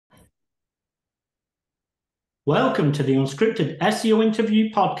Welcome to the Unscripted SEO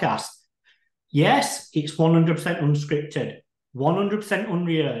Interview Podcast. Yes, it's 100% unscripted, 100%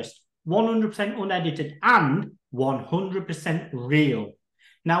 unrehearsed, 100% unedited, and 100% real.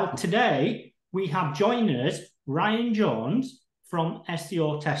 Now, today we have joined us Ryan Jones from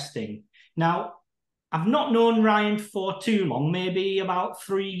SEO Testing. Now, I've not known Ryan for too long, maybe about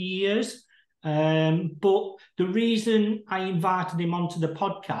 3 years. But the reason I invited him onto the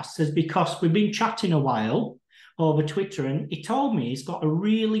podcast is because we've been chatting a while over Twitter, and he told me he's got a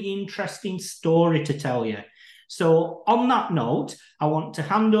really interesting story to tell you. So, on that note, I want to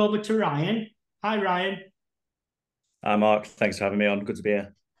hand over to Ryan. Hi, Ryan. Hi, Mark. Thanks for having me on. Good to be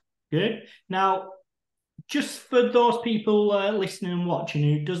here. Good. Now, just for those people listening and watching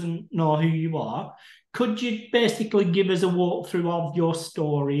who doesn't know who you are, could you basically give us a walkthrough of your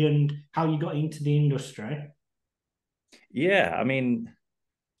story and how you got into the industry? Yeah,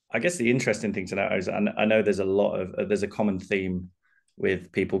 I guess the interesting thing to know is I know there's there's a common theme with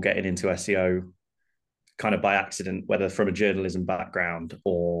people getting into SEO kind of by accident, whether from a journalism background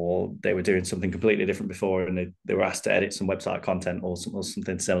or they were doing something completely different before and they were asked to edit some website content or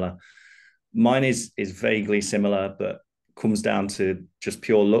something similar. Mine is vaguely similar, but comes down to just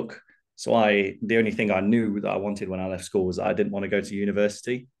pure luck. So the only thing I knew that I wanted when I left school was I didn't want to go to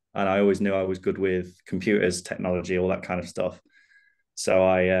university. And I always knew I was good with computers, technology, all that kind of stuff. So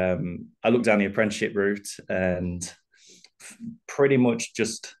I looked down the apprenticeship route and pretty much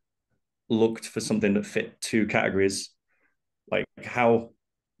just looked for something that fit two categories, like how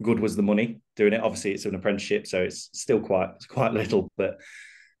good was the money doing it. Obviously, it's an apprenticeship, so it's still quite little, but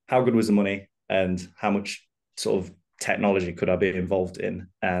how good was the money and how much sort of technology could I be involved in?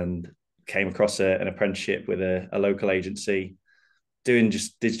 And came across an apprenticeship with a local agency doing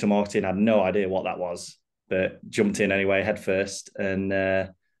just digital marketing. I had no idea what that was, but jumped in anyway, head first. And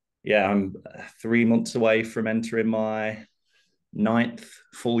yeah, I'm 3 months away from entering my ninth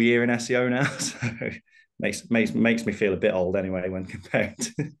full year in SEO now. So makes me feel a bit old anyway when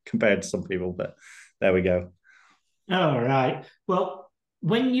compared to some people, but there we go. All right. Well,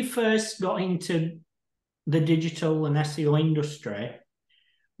 when you first got into the digital and SEO industry,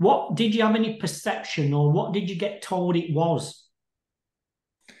 what did you have any perception or what did you get told it was?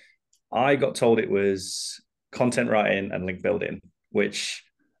 I got told it was content writing and link building, which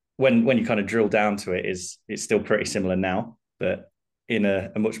when you kind of drill down to it is it's still pretty similar now, but in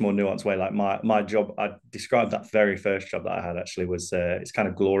a much more nuanced way. Like my job, I described that very first job that I had actually was it's kind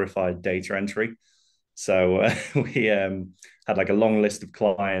of glorified data entry. So we had like a long list of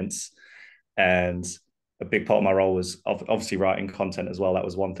clients, and a big part of my role was obviously writing content as well. That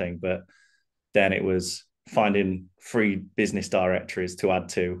was one thing, but then it was finding free business directories to add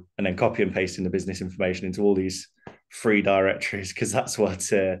to, and then copy and pasting the business information into all these free directories because that's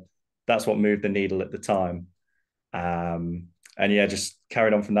what moved the needle at the time. And yeah, just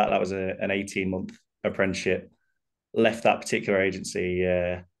carried on from that. That was an 18-month apprenticeship. Left that particular agency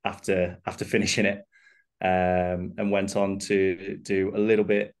after finishing it, and went on to do a little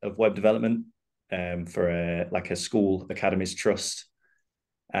bit of web development for a school academies trust.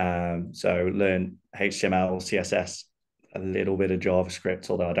 So learn HTML, CSS, a little bit of JavaScript,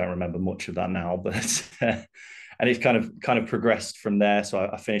 although I don't remember much of that now. But and it's kind of progressed from there. So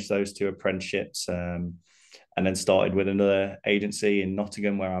I finished those two apprenticeships, and then started with another agency in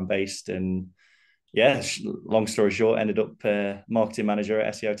Nottingham where I'm based. And yeah, long story short, ended up marketing manager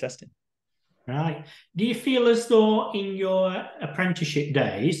at SEO Testing. Right. Do you feel as though in your apprenticeship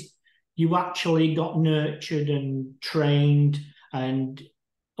days you actually got nurtured and trained and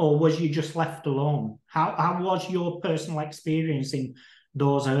or was you just left alone? How was your personal experience in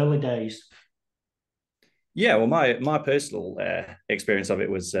those early days? Yeah, well, my personal experience of it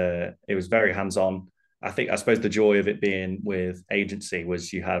was very hands on. I suppose the joy of it being with agency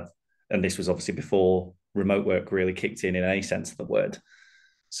was you have, and this was obviously before remote work really kicked in any sense of the word.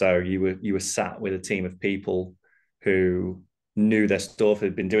 So you were sat with a team of people who knew their stuff,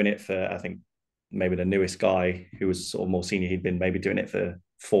 had been doing it for, I think maybe the newest guy who was sort of more senior, he'd been maybe doing it for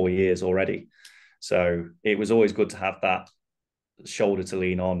 4 years already. So it was always good to have that shoulder to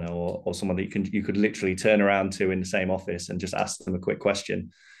lean on, or someone that you could literally turn around to in the same office and just ask them a quick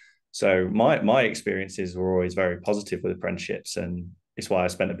question. So my experiences were always very positive with apprenticeships, and it's why I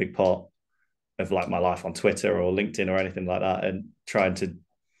spent a big part of like my life on Twitter or LinkedIn or anything like that, and trying to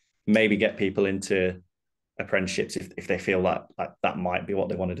maybe get people into apprenticeships if they feel like that might be what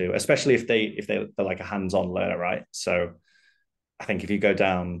they want to do, especially if they're like a hands-on learner, right? So I think if you go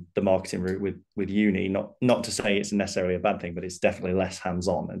down the marketing route with uni, not to say it's necessarily a bad thing, but it's definitely less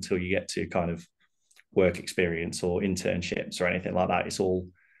hands-on until you get to kind of work experience or internships or anything like that. It's all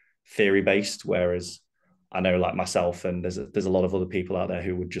theory based, whereas I know like myself and there's a lot of other people out there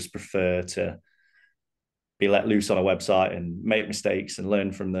who would just prefer to be let loose on a website and make mistakes and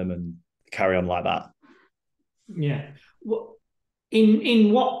learn from them and carry on like that. Yeah.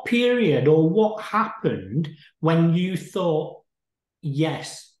 In what period or what happened when you thought,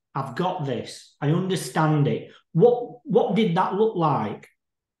 yes, I've got this, I understand it? What did that look like?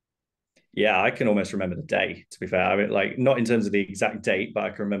 Yeah, I can almost remember the day, to be fair. I mean, like not in terms of the exact date, but I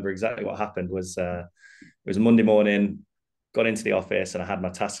can remember exactly what happened was it was a Monday morning, got into the office and I had my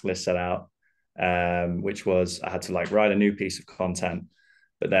task list set out, which was I had to like write a new piece of content,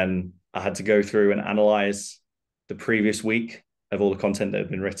 but then I had to go through and analyze the previous week of all the content that had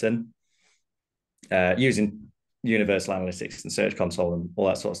been written using universal analytics and search console and all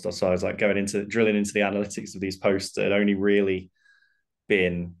that sort of stuff. So I was like drilling into the analytics of these posts that had only really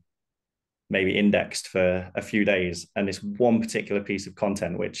been maybe indexed for a few days. And this one particular piece of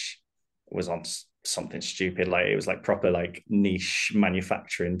content, which was on something stupid, like it was like proper like niche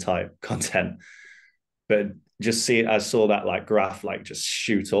manufacturing type content. But just I saw that like graph like just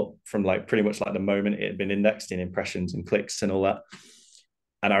shoot up from like pretty much like the moment it had been indexed in impressions and clicks and all that.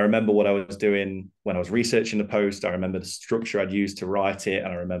 And I remember what I was doing when I was researching the post. I remember the structure I'd used to write it.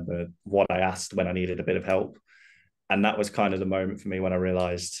 And I remember what I asked when I needed a bit of help. And that was kind of the moment for me when I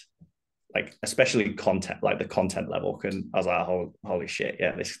realized, like, especially content, like the content level, I was like, oh, holy shit,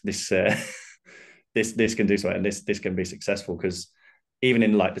 yeah, this this can do something, and this can be successful. Because even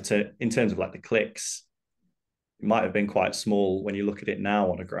in like in terms of like the clicks, it might have been quite small when you look at it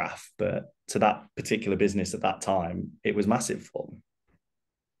now on a graph, but to that particular business at that time, it was massive for them.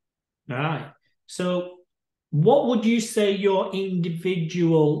 Right. So, what would you say your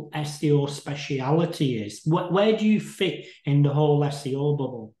individual SEO speciality is? Where do you fit in the whole SEO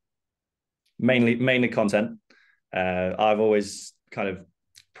bubble? Mainly content. I've always kind of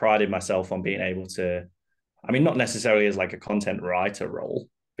prided myself on being able to, I mean, not necessarily as like a content writer role,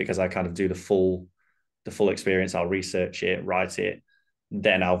 because I kind of do the full experience. I'll research it, write it,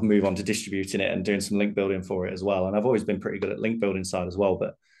 then I'll move on to distributing it and doing some link building for it as well. And I've always been pretty good at link building side as well.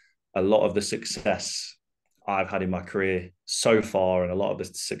 But a lot of the success I've had in my career so far, and a lot of the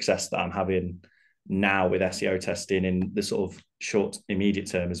success that I'm having now with SEO testing in the sort of short, immediate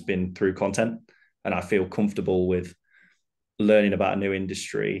term, has been through content. And I feel comfortable with learning about a new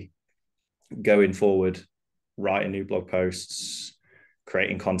industry, going forward, writing new blog posts,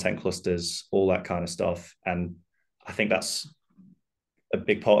 creating content clusters, all that kind of stuff. And I think that's a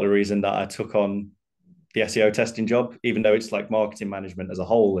big part of the reason that I took on the SEO testing job, even though it's like marketing management as a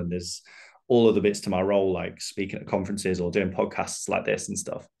whole. And there's all of the bits to my role, like speaking at conferences or doing podcasts like this and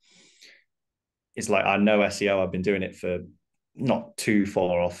stuff. It's like, I know SEO, I've been doing it for not too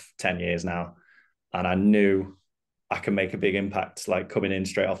far off 10 years now. And I knew I can make a big impact, like coming in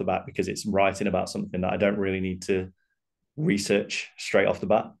straight off the bat, because it's writing about something that I don't really need to research straight off the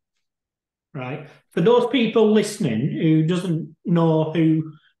bat. Right. For those people listening who doesn't know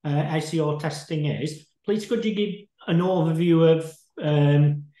who SEO testing is, please could you give an overview of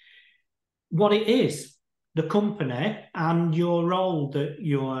what it is, the company, and your role that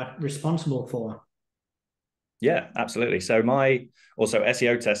you're responsible for? Yeah, absolutely. So my also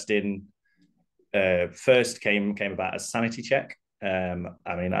SEO testing first came about as sanity check. I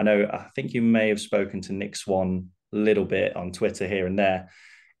mean, I think you may have spoken to Nick Swan a little bit on Twitter here and there,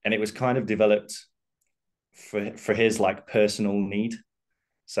 and it was kind of developed for his like personal need.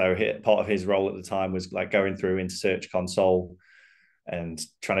 So part of his role at the time was like going through into Search Console and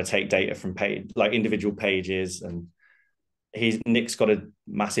trying to take data from like individual pages. And Nick's got a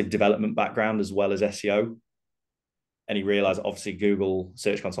massive development background as well as SEO. And he realized obviously Google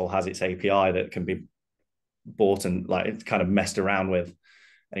Search Console has its API that can be bought and like it's kind of messed around with.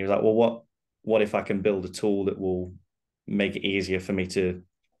 And he was like, well, what if I can build a tool that will make it easier for me to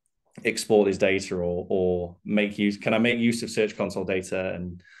export this data or can I make use of Search Console data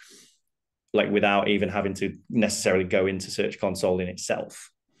and like without even having to necessarily go into Search Console in itself.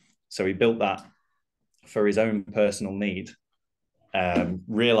 So he built that for his own personal need.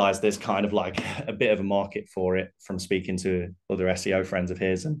 Realized there's kind of like a bit of a market for it from speaking to other SEO friends of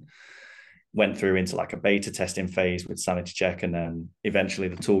his, and went through into like a beta testing phase with Sanity Check. And then eventually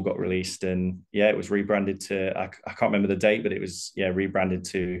the tool got released, and yeah, it was rebranded to, I can't remember the date, but it was rebranded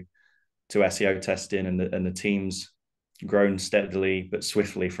to SEO testing, and the team's grown steadily but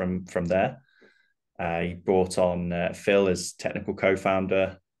swiftly from there. He brought on Phil as technical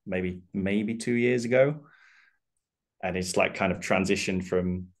co-founder maybe 2 years ago, and it's like kind of transitioned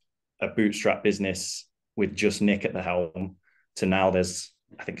from a bootstrap business with just Nick at the helm to now there's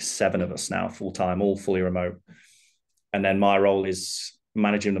I think 7 of us now full time, all fully remote. And then my role is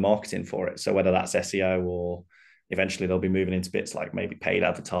managing the marketing for it. So whether that's SEO or eventually they'll be moving into bits like maybe paid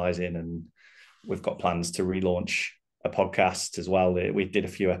advertising, and we've got plans to relaunch a podcast as well. We did a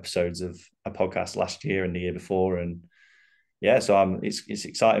few episodes of a podcast last year and the year before, and yeah, so it's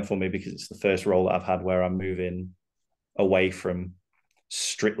exciting for me because it's the first role that I've had where I'm moving away from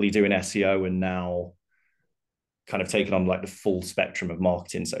strictly doing SEO and now kind of taking on like the full spectrum of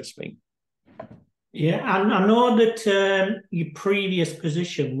marketing, so to speak. Yeah, and I know that your previous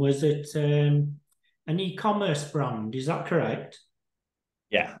position was at an e-commerce brand. Is that correct?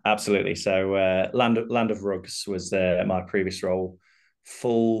 Yeah, absolutely. So Land of Rugs was my previous role.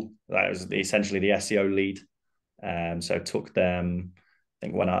 That was essentially the SEO lead. So took them. I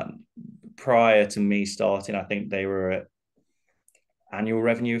think prior to me starting, I think they were at annual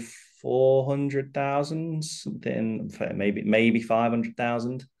revenue of 400,000, something, maybe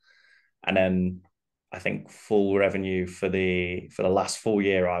 500,000, and then I think full revenue for the last full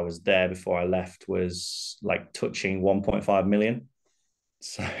year I was there before I left was like touching 1.5 million.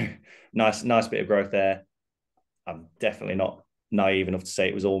 So nice bit of growth there. I'm definitely not naive enough to say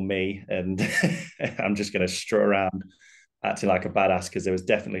it was all me, and I'm just going to strut around acting like a badass because there was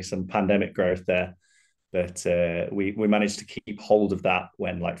definitely some pandemic growth there. But we managed to keep hold of that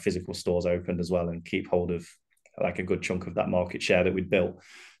when like physical stores opened as well, and keep hold of like a good chunk of that market share that we'd built.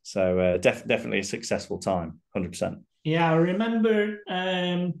 So definitely a successful time, 100%. Yeah, I remember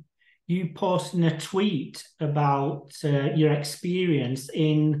you posting a tweet about your experience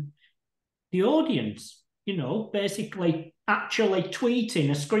in the audience, basically actually tweeting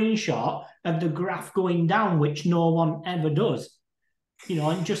a screenshot of the graph going down, which no one ever does,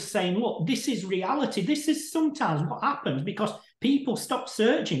 and just saying, look, this is reality. This is sometimes what happens because people stop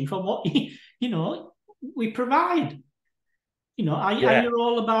searching for what, we provide. Are Yeah, you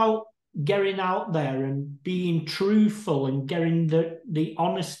all about getting out there and being truthful and getting the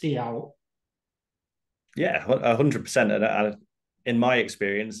honesty out? yeah, 100%. And in my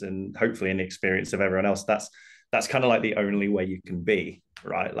experience, and hopefully in the experience of everyone else, that's kind of like the only way you can be,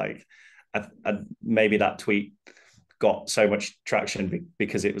 right? Like, maybe that tweet got so much traction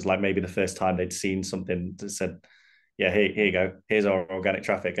because it was like maybe the first time they'd seen something that said, yeah, here you go, here's our organic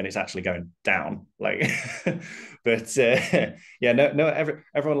traffic, and it's actually going down. Like, but yeah, no,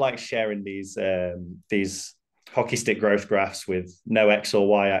 everyone likes sharing these hockey stick growth graphs with no X or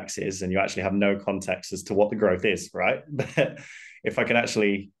Y axis, and you actually have no context as to what the growth is, right? But if I can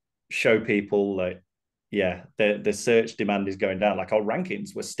actually show people like, yeah, the search demand is going down, like our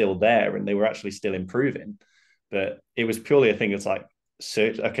rankings were still there and they were actually still improving, but it was purely a thing that's like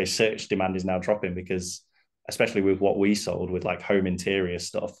search demand is now dropping because especially with what we sold with like home interior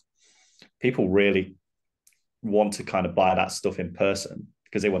stuff, people really want to kind of buy that stuff in person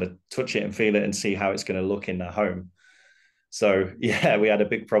because they want to touch it and feel it and see how it's going to look in their home. So yeah, we had a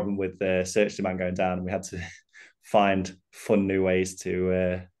big problem with the search demand going down, and we had to find fun new ways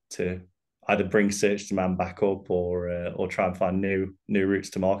to either bring search demand back up or try and find new routes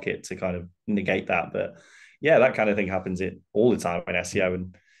to market to kind of negate that. But yeah, that kind of thing happens all the time in SEO,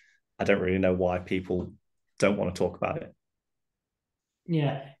 and I don't really know why people don't want to talk about it.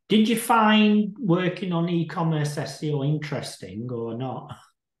 Yeah. Did you find working on e-commerce SEO interesting or not?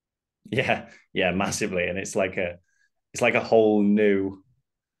 Yeah, massively, and it's like a whole new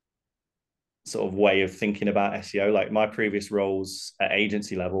sort of way of thinking about SEO. Like my previous roles at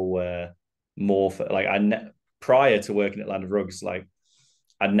agency level were more for like prior to working at Land of Rugs, like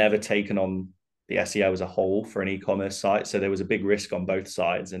I'd never taken on the SEO as a whole for an e-commerce site, so there was a big risk on both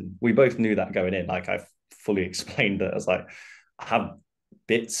sides, and we both knew that going in. Like I've fully explained that I was like, I have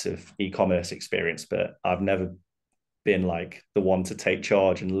bits of e-commerce experience, but I've never been like the one to take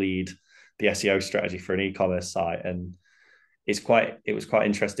charge and lead the SEO strategy for an e-commerce site. And it was quite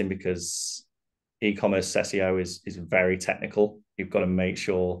interesting because e-commerce SEO is very technical. You've got to make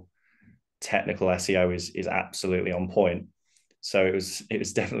sure technical SEO is absolutely on point. So it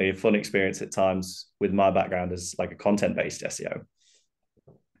was definitely a fun experience at times with my background as like a content based SEO.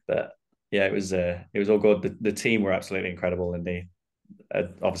 But yeah, it was all good. The team were absolutely incredible, and they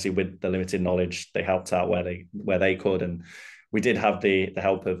obviously with the limited knowledge they helped out where they could, and we did have the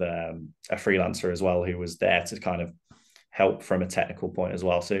help of a freelancer as well who was there to kind of help from a technical point as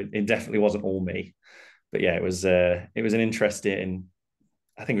well. So it definitely wasn't all me, but yeah, it was an interesting.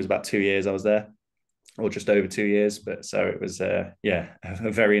 I think it was about 2 years I was there, or just over 2 years. But so it was yeah,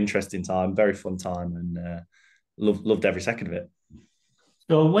 a very interesting time, very fun time, and loved every second of it.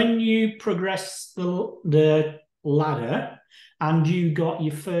 So when you progressed the ladder and you got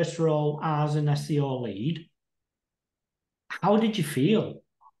your first role as an SEO lead, how did you feel?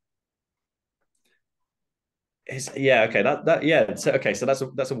 Yeah, okay. Yeah. So okay, so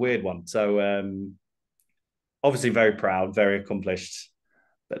that's a weird one. So obviously very proud, very accomplished.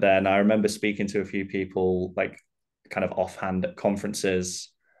 But then I remember speaking to a few people like kind of offhand at conferences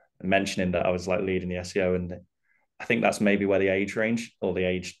and mentioning that I was like leading the SEO. And I think that's maybe where the age range or the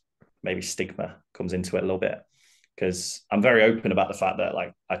age maybe stigma comes into it a little bit. Because I'm very open about the fact that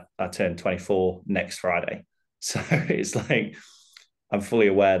like I turn 24 next Friday. So it's like I'm fully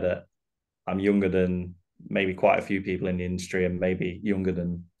aware that I'm younger than maybe quite a few people in the industry and maybe younger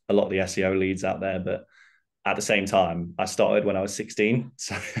than a lot of the SEO leads out there. But at the same time, I started when I was 16.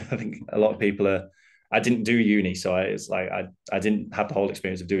 So I think a lot of people are, I didn't do uni. So it's like, I didn't have the whole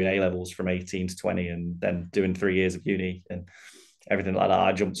experience of doing A levels from 18 to 20 and then doing 3 years of uni and everything like that.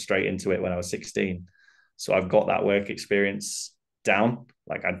 I jumped straight into it when I was 16. So I've got that work experience down.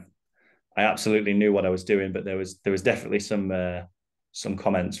 Like I absolutely knew what I was doing, but there was definitely some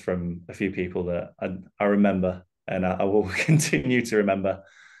comments from a few people that I remember and I will continue to remember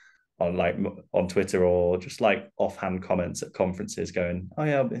on like on Twitter or just like offhand comments at conferences going, oh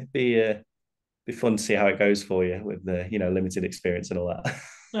yeah, be fun to see how it goes for you with the limited experience and all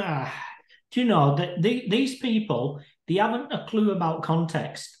that. Do you know that these people, they haven't a clue about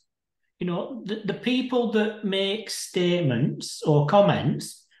context. The people that make statements or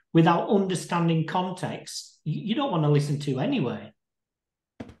comments without understanding context, you don't want to listen to anyway.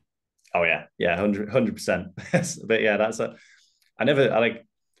 Oh yeah, 100%. But yeah,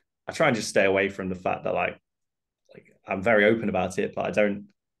 I try and just stay away from the fact that like I'm very open about it, but I don't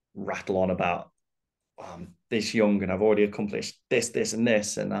rattle on about I'm this young and I've already accomplished this, and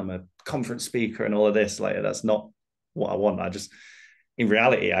this, and I'm a conference speaker and all of this. Like that's not what I want. In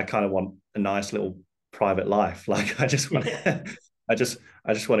reality, I kind of want a nice little private life. Like I just want to, I just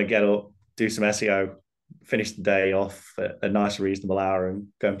want to get up, do some SEO, finish the day off at a nice, reasonable hour, and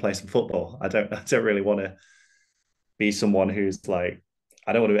go and play some football. I don't really want to be someone who's like,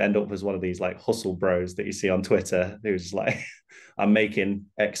 I don't want to end up as one of these like hustle bros that you see on Twitter who's like, I'm making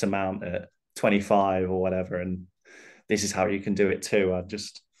X amount at 25 or whatever, and this is how you can do it too.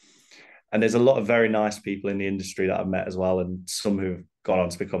 And there's a lot of very nice people in the industry that I've met as well, and some who've gone on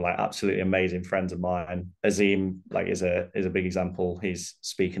to become like absolutely amazing friends of mine. Azim like is a big example. He's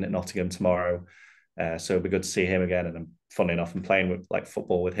speaking at Nottingham tomorrow, so it'll be good to see him again. And I'm funny enough, I'm playing with like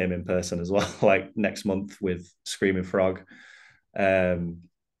football with him in person as well, like next month with Screaming Frog. Yeah,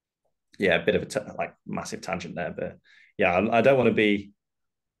 a bit of a like massive tangent there, but yeah, I don't want to be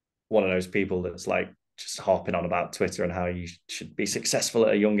one of those people that's like just harping on about Twitter and how you should be successful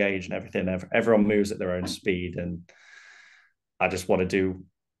at a young age and everything. Everyone moves at their own speed, and I just want to do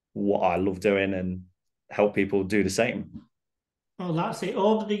what I love doing and help people do the same. Well, that's it.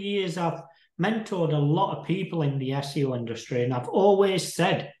 Over the years, I've mentored a lot of people in the SEO industry, and I've always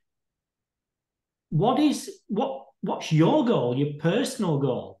said, what's your goal, your personal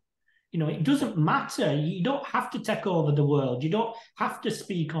goal? It doesn't matter. You don't have to take over the world. You don't have to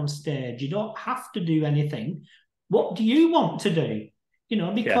speak on stage. You don't have to do anything. What do you want to do?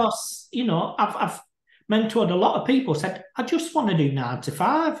 Yeah, Because, I've mentored a lot of people said, I just want to do 9 to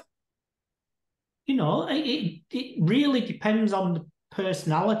 5. It really depends on the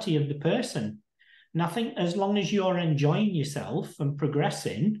personality of the person. And I think as long as you're enjoying yourself and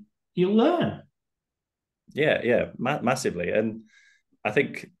progressing, you'll learn. massively. And I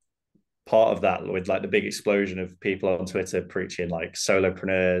think part of that with like the big explosion of people on Twitter preaching like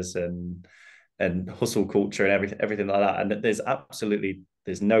solopreneurs and hustle culture and everything like that. And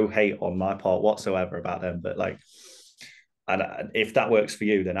there's no hate on my part whatsoever about them. But like, and if that works for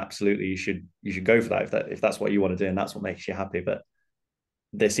you, then absolutely you should go for that if that's what you want to do and that's what makes you happy. But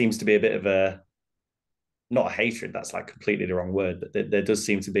there seems to be a bit of a not a hatred. That's like completely the wrong word. But there does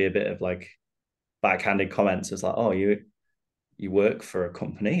seem to be a bit of like backhanded comments. It's like, oh, you work for a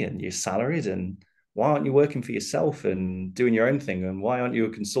company and you're salaried, and why aren't you working for yourself and doing your own thing, and why aren't you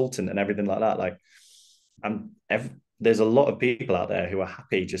a consultant and everything like that? Like there's a lot of people out there who are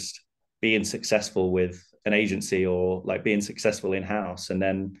happy just being successful with an agency or like being successful in-house and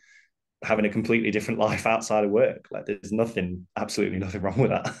then having a completely different life outside of work. Like there's absolutely nothing wrong with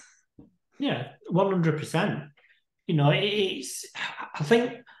that. Yeah, 100%. I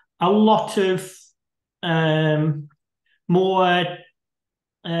think a lot of more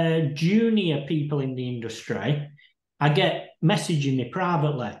junior people in the industry, I get messaging me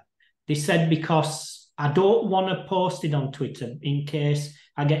privately. They said because I don't want to post it on Twitter in case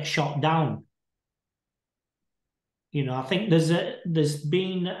I get shot down. I think there's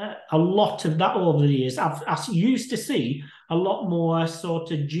been a lot of that over the years. I used to see a lot more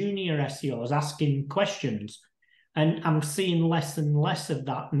sort of junior SEOs asking questions, and I'm seeing less and less of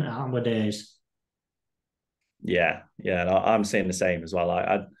that nowadays. Yeah, yeah, and I'm seeing the same as well.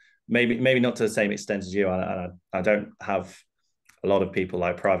 I maybe not to the same extent as you. I don't have a lot of people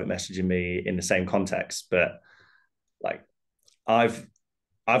like private messaging me in the same context, but like I've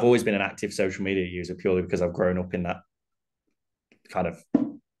I've always been an active social media user purely because I've grown up in that kind of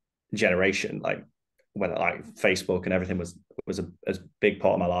generation. Like when like Facebook and everything was a big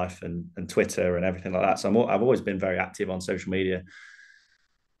part of my life, and Twitter and everything like that. So I've always been very active on social media,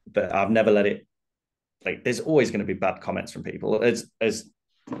 but I've never let it, like there's always going to be bad comments from people. As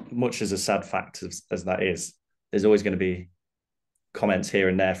much as a sad fact as that is, there's always going to be comments here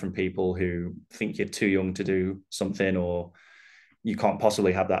and there from people who think you're too young to do something, or you can't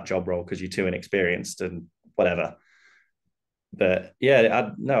possibly have that job role because you're too inexperienced and whatever. But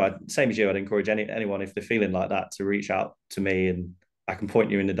yeah, same as you. I'd encourage anyone, if they're feeling like that, to reach out to me, and I can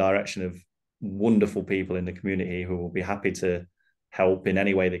point you in the direction of wonderful people in the community who will be happy to help in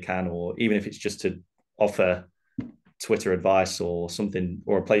any way they can, or even if it's just to offer Twitter advice or something,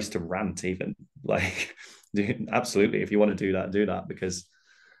 or a place to rant even. Like, absolutely, if you want to do that, because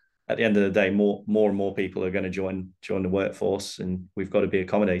at the end of the day, more and more people are going to join the workforce, and we've got to be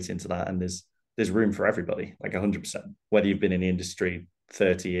accommodating to that. And there's room for everybody, like 100%. Whether you've been in the industry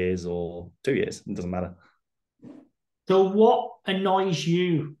 30 years or 2 years, it doesn't matter. So what annoys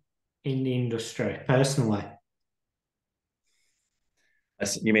you in the industry personally?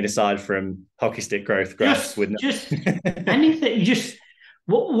 You mean aside from hockey stick growth graphs with Just anything. Just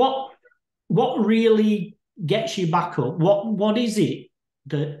what what what really gets you back up? What is it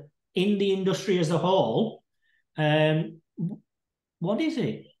that in the industry as a whole, um, what is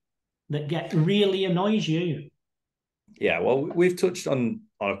it that get really annoys you? Yeah, well, we've touched on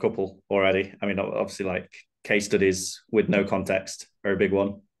a couple already. I mean, obviously, like case studies with no context are a big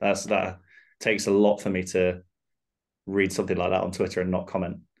one. That takes a lot for me to read something like that on Twitter and not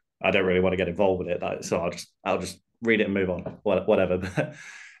comment. I don't really want to get involved with it, so I'll just read it and move on, whatever.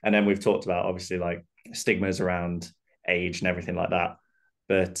 And then we've talked about obviously like stigmas around age and everything like that.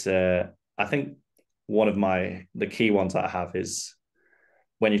 But I think one of the key ones that I have is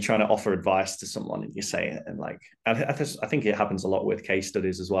when you're trying to offer advice to someone and you say it, and like I think it happens a lot with case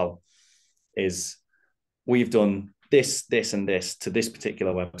studies as well, is we've done this and this to this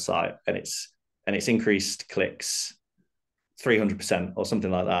particular website, and it's increased clicks 300% or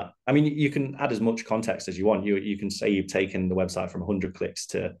something like that. I mean, you can add as much context as you want. You can say you've taken the website from 100 clicks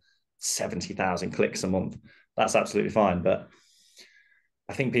to 70,000 clicks a month. That's absolutely fine. But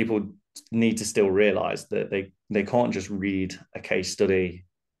I think people need to still realize that they can't just read a case study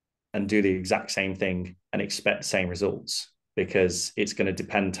and do the exact same thing and expect the same results, because it's going to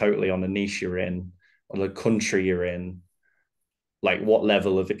depend totally on the niche you're in, on the country you're in, like what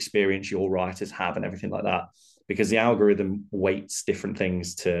level of experience your writers have and everything like that. Because the algorithm weights different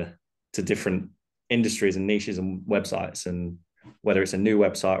things to different industries and niches and websites, and whether it's a new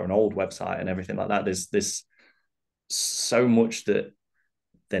website or an old website and everything like that, there's so much that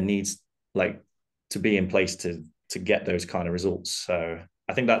there needs like to be in place to get those kind of results. So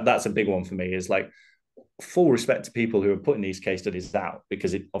I think that's a big one for me, is like full respect to people who are putting these case studies out,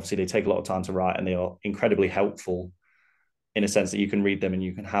 because obviously they take a lot of time to write, and they are incredibly helpful in a sense that you can read them and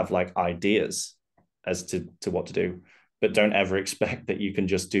you can have like ideas as to what to do, but don't ever expect that you can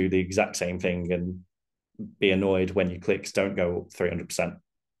just do the exact same thing and be annoyed when your clicks don't go 300%.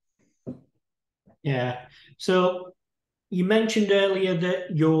 Yeah. So you mentioned earlier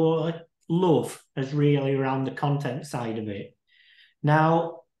that your love is really around the content side of it.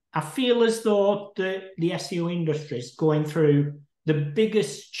 Now, I feel as though the SEO industry is going through the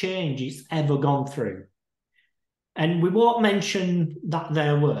biggest change it's ever gone through. And we won't mention that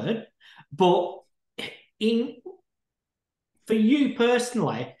there word, but in for you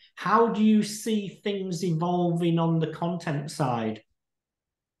personally, how do you see things evolving on the content side?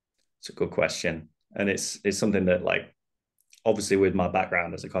 It's a good question. And it's something that, like, obviously with my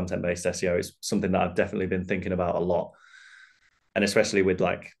background as a content-based SEO, it's something that I've definitely been thinking about a lot. And especially with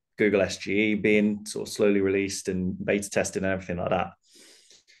like Google SGE being sort of slowly released and beta tested and everything like that.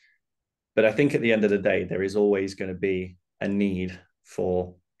 But I think at the end of the day, there is always going to be a need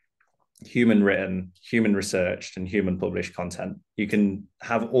for human written, human researched, and human published content. You can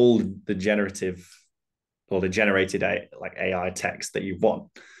have all the generative or the generated like AI text that you want.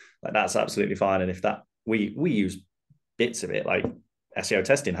 Like that's absolutely fine. And if that we use bits of it, like SEO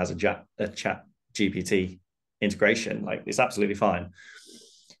testing has a chat GPT integration, like it's absolutely fine.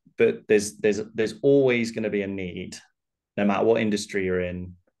 But there's always going to be a need, no matter what industry you're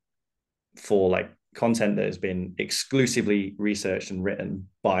in, for like content that has been exclusively researched and written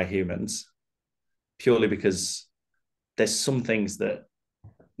by humans, purely because there's some things that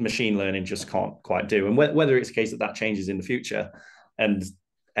machine learning just can't quite do. And whether it's a case that that changes in the future and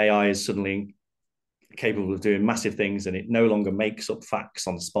AI is suddenly capable of doing massive things and it no longer makes up facts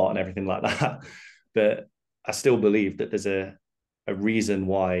on the spot and everything like that. But I still believe that there's a reason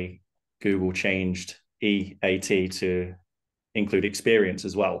why Google changed EAT to include experience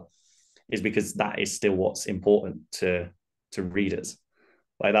as well, is because that is still what's important to readers.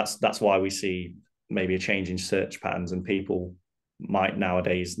 Like that's why we see maybe a change in search patterns, and people might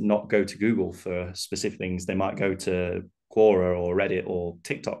nowadays not go to Google for specific things. They might go to Quora or Reddit or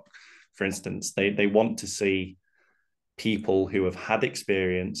TikTok, for instance. They want to see people who have had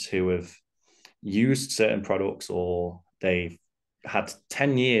experience, who have used certain products, or they've had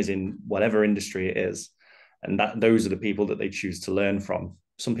 10 years in whatever industry it is. And that those are the people that they choose to learn from.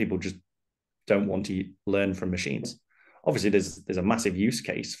 Some people just don't want to learn from machines. Obviously, there's a massive use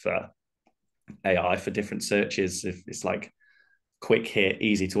case for AI for different searches. If it's like quick hit,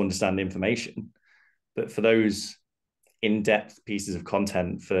 easy to understand information. But for those in-depth pieces of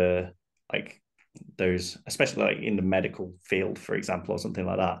content, for like those, especially like in the medical field, for example, or something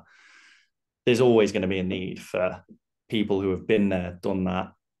like that, there's always going to be a need for people who have been there, done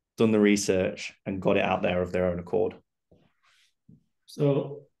that, done the research, and got it out there of their own accord.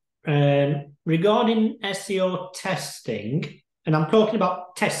 So regarding SEO testing, and I'm talking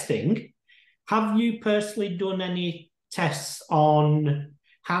about testing, have you personally done any tests on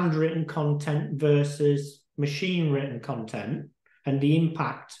handwritten content versus machine-written content and the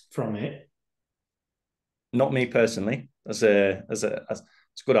impact from it? Not me personally. That's a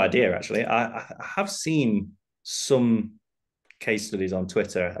good idea, actually. I have seen some case studies on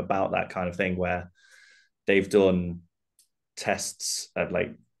Twitter about that kind of thing, where they've done tests of,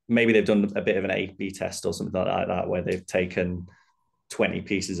 like, maybe they've done a bit of an A/B test or something like that, where they've taken 20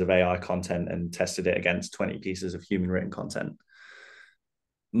 pieces of AI content and tested it against 20 pieces of human written content.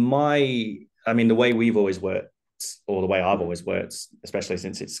 The way we've always worked, or the way I've always worked, especially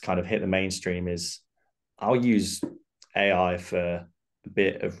since it's kind of hit the mainstream, is I'll use AI for a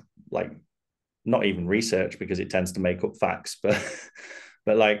bit of, like, not even research, because it tends to make up facts, but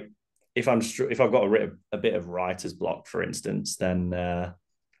like if I've got a bit of writer's block, for instance, then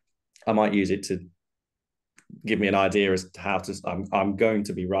I might use it to give me an idea as to how to. I'm going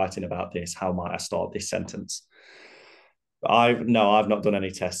to be writing about this. How might I start this sentence? I've not done any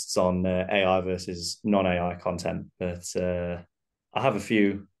tests on AI versus non-AI content, but I have a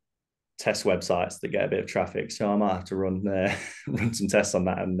few test websites that get a bit of traffic, so I might have to run some tests on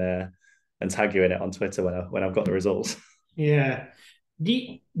that and tag you in it on Twitter when I've got the results. Yeah.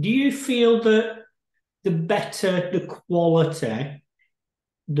 Do you feel that the better the quality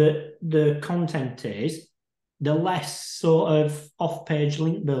that the content is, the less sort of off-page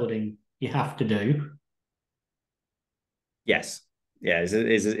link building you have to do? Yes. Yeah, is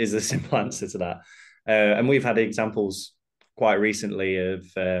a simple answer to that. And we've had examples quite recently of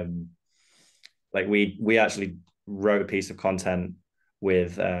like we actually wrote a piece of content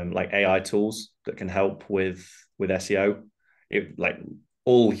with like AI tools that can help with SEO. It, like,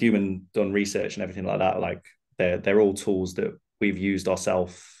 all human done research and everything like that, like they're all tools that we've used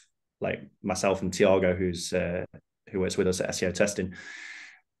ourselves, like myself and Tiago, who works with us at SEO testing.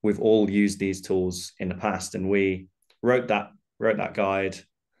 We've all used these tools in the past, and we wrote that guide.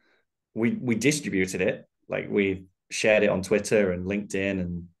 We distributed it, like we shared it on Twitter and LinkedIn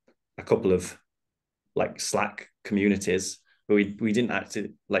and a couple of like Slack communities, but we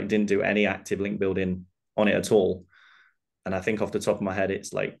didn't do any active link building on it at all. And I think off the top of my head,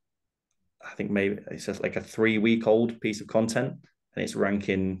 it's like, I think maybe it's just like a 3-week-old piece of content, and it's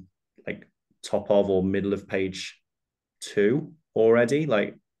ranking like top of or middle of page 2 already.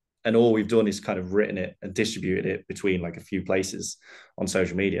 Like, and all we've done is kind of written it and distributed it between like a few places on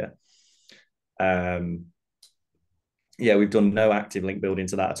social media. Yeah, we've done no active link building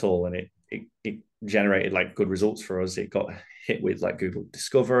to that at all, and it generated like good results for us. It got hit with like Google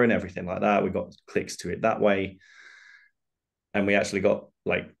Discover and everything like that. We got clicks to it that way, and we actually got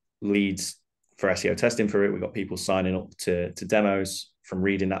like leads for SEO testing for it. We got people signing up to demos from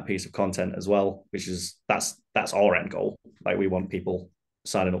reading that piece of content as well, which is that's our end goal. Like, we want people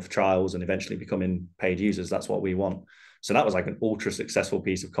signing up for trials and eventually becoming paid users. That's what we want. So that was like an ultra successful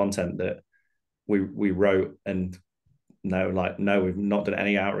piece of content that we wrote, and no, we've not done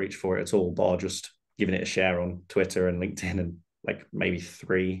any outreach for it at all, bar just giving it a share on Twitter and LinkedIn and like maybe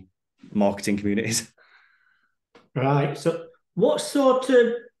 3 marketing communities. Right. So what sort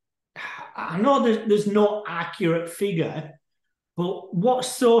of, I know there's no accurate figure, but what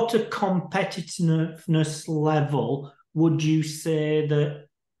sort of competitiveness level would you say that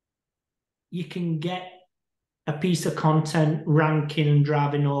you can get a piece of content ranking and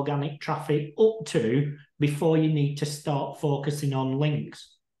driving organic traffic up to before you need to start focusing on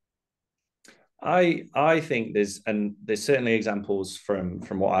links? I think there's certainly examples from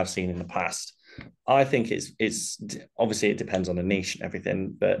what I've seen in the past. I think it's obviously it depends on the niche and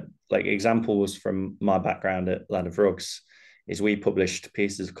everything, but like examples from my background at Land of Rugs is we published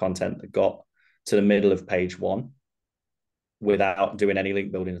pieces of content that got to the middle of page one without doing any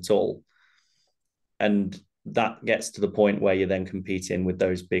link building at all. And that gets to the point where you're then competing with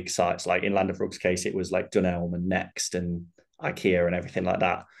those big sites. Like in Land of Rugs' case, it was like Dunelm and Next and IKEA and everything like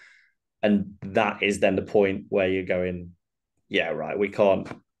that. And that is then the point where you're going, yeah, right, we can't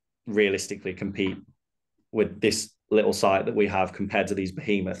realistically compete with this little site that we have compared to these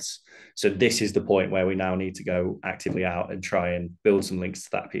behemoths. So this is the point where we now need to go actively out and try and build some links to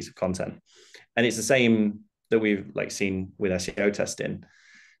that piece of content. And it's the same that we've like seen with SEO testing,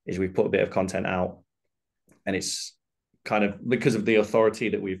 is we've put a bit of content out and it's kind of because of the authority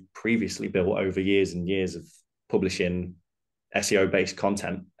that we've previously built over years and years of publishing SEO based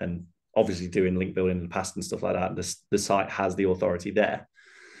content and obviously doing link building in the past and stuff like that. The site has the authority there.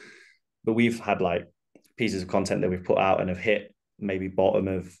 But we've had like pieces of content that we've put out and have hit maybe bottom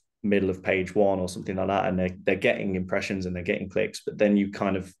of middle of page one or something like that. And they're getting impressions and they're getting clicks, but then you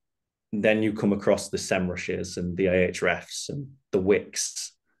come across the SEMrushes and the Ahrefs and the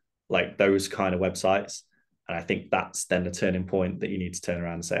Wix, like those kind of websites. And I think that's then the turning point that you need to turn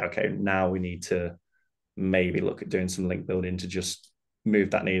around and say, okay, now we need to maybe look at doing some link building to just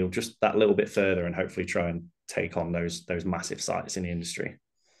move that needle just that little bit further and hopefully try and take on those massive sites in the industry.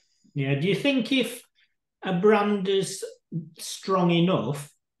 Yeah. Do you think if a brand is strong enough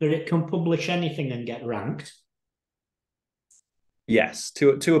that it can publish anything and get ranked? Yes,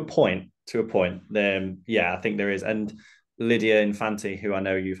 to a point. Yeah, I think there is. And Lydia Infante, who I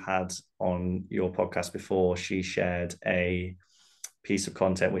know you've had on your podcast before, she shared a piece of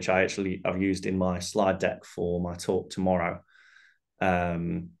content which I've used in my slide deck for my talk tomorrow,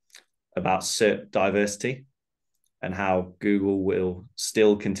 about SERP diversity and how Google will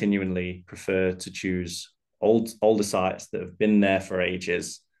still continually prefer to choose older sites that have been there for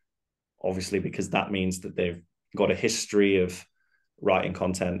ages, obviously because that means that they've got a history of writing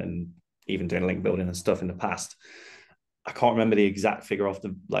content and even doing link building and stuff in the past. I can't remember the exact figure off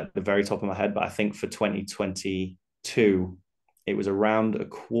the very top of my head, but I think for 2022, it was around a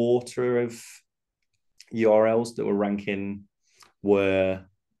quarter of URLs that were ranking were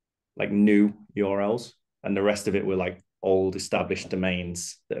like new URLs, and the rest of it were like old established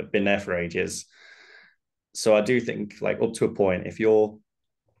domains that have been there for ages. So I do think like up to a point, if you're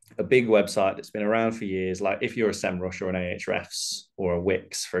a big website that's been around for years, like if you're a SEMrush or an Ahrefs or a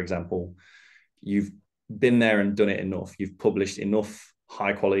Wix, for example, you've been there and done it enough. You've published enough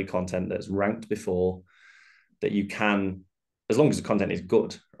high quality content that's ranked before that you can, as long as the content is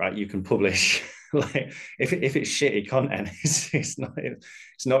good, right? You can publish like if it's shitty content, it's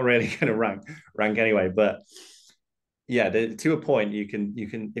not really going to rank anyway. But yeah, to a point, you can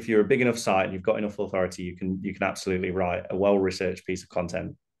if you're a big enough site and you've got enough authority, you can absolutely write a well researched piece of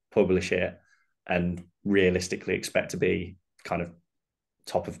content, publish it, and realistically expect to be kind of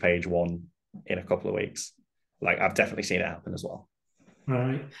top of page one in a couple of weeks. Like I've definitely seen it happen as well.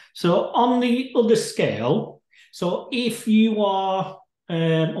 Right. So on the other scale, so if you are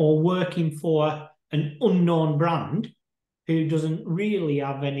or working for an unknown brand who doesn't really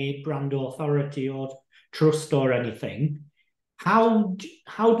have any brand authority or trust or anything, how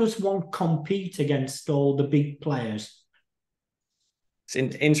does one compete against all the big players?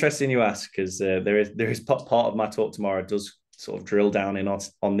 It's interesting you ask, because there is part of my talk tomorrow does sort of drill down in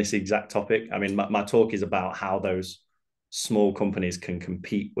on this exact topic. I mean, my talk is about how those small companies can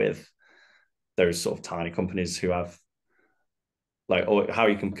compete with those sort of tiny companies who have like, or how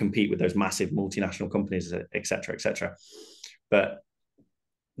you can compete with those massive multinational companies, et cetera. But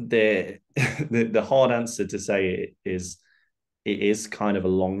the hard answer to say it is kind of a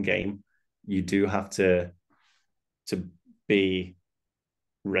long game. You do have to be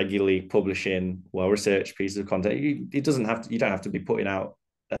regularly publishing well-researched pieces of content. You don't have to be putting out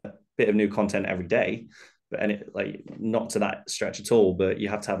a bit of new content every day, like not to that stretch at all. But you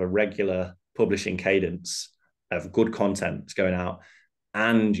have to have a regular publishing cadence of good content that's going out,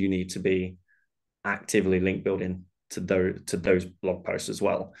 and you need to be actively link building to those blog posts as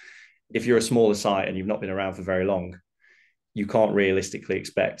well. If you're a smaller site and you've not been around for very long, you can't realistically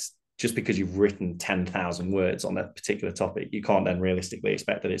expect, just because you've written 10,000 words on a particular topic, you can't then realistically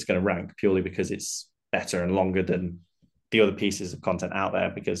expect that it's going to rank purely because it's better and longer than the other pieces of content out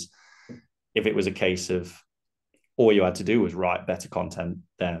there. Because if it was a case of all you had to do was write better content,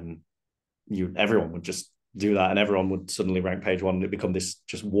 then everyone would just do that and everyone would suddenly rank page one and it become this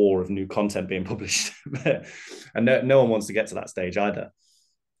just war of new content being published. And no one wants to get to that stage either.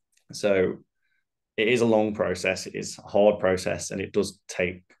 So it is a long process, it is a hard process, and it does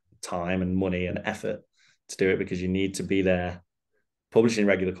take time and money and effort to do it, because you need to be there publishing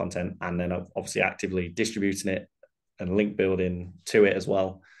regular content and then obviously actively distributing it and link building to it as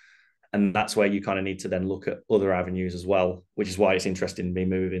well. And that's where you kind of need to then look at other avenues as well, which is why it's interesting me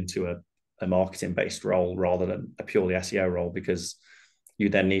move into a marketing-based role rather than a purely SEO role, because you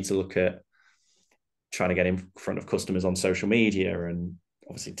then need to look at trying to get in front of customers on social media. And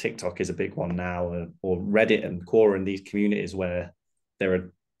obviously TikTok is a big one now, or Reddit and Quora, and these communities where there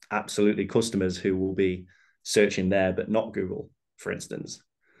are absolutely customers who will be searching there but not Google, for instance.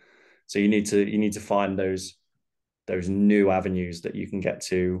 So you need to find those new avenues that you can get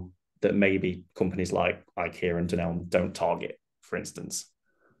to that maybe companies like IKEA and Dunelm don't target, for instance.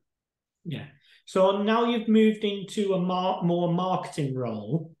 Yeah. So now you've moved into a more marketing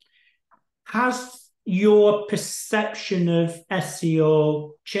role. Has your perception of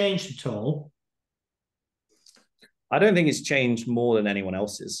SEO changed at all? I don't think it's changed more than anyone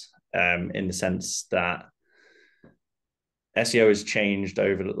else's, in the sense that SEO has changed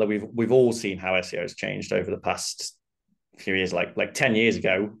over. Like we've all seen how SEO has changed over the past few years. Like 10 years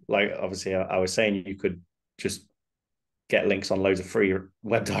ago, like obviously I was saying you could just get links on loads of free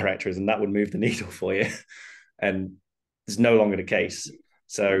web directories and that would move the needle for you. And it's no longer the case.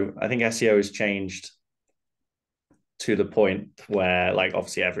 So I think SEO has changed to the point where, like,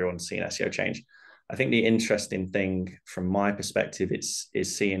 obviously everyone's seen SEO change. I think the interesting thing from my perspective is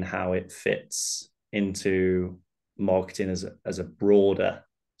seeing how it fits into marketing as a broader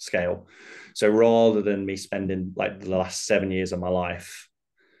scale. So rather than me spending like the last 7 years of my life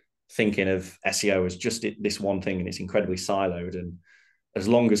thinking of SEO as just this one thing and it's incredibly siloed, and as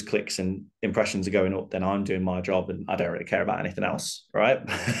long as clicks and impressions are going up, then I'm doing my job and I don't really care about anything else, right?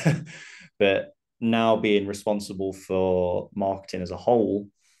 But now being responsible for marketing as a whole,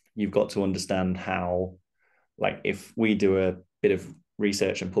 you've got to understand how, like, if we do a bit of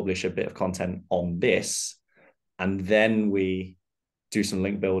research and publish a bit of content on this, and then we do some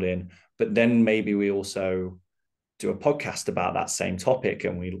link building, but then maybe we also do a podcast about that same topic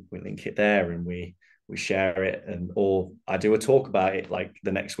and we link it there and we share it, and or I do a talk about it like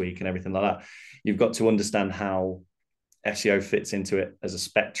the next week and everything like that. You've got to understand how SEO fits into it as a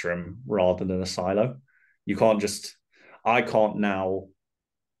spectrum rather than a silo. I can't now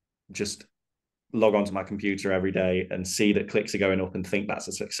just log onto my computer every day and see that clicks are going up and think that's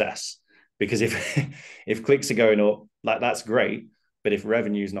a success. Because if clicks are going up, like, that's great, but if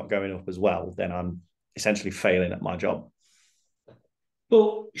revenue is not going up as well, then I'm essentially failing at my job.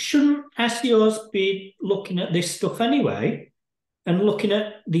 But shouldn't SEOs be looking at this stuff anyway and looking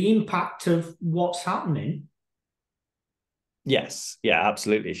at the impact of what's happening? Yes, yeah,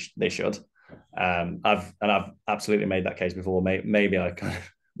 absolutely, they should. I've absolutely made that case before. Maybe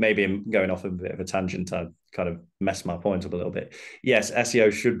I'm going off a bit of a tangent. I kind of messed my point up a little bit. Yes,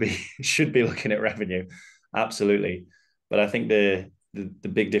 SEO should be looking at revenue, absolutely. But I think the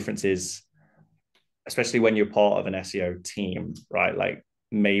big difference is, especially when you're part of an SEO team, right? Like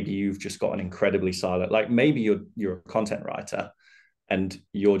maybe you've just got an incredibly silent, like maybe you're a content writer and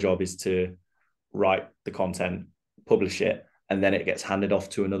your job is to write the content, publish it, and then it gets handed off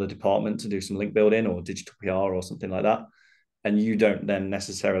to another department to do some link building or digital PR or something like that. And you don't then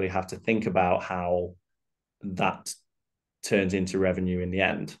necessarily have to think about how that turns into revenue in the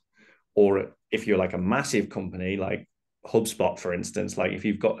end. Or if you're like a massive company, like HubSpot, for instance, like if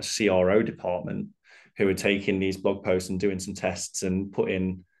you've got a CRO department who are taking these blog posts and doing some tests and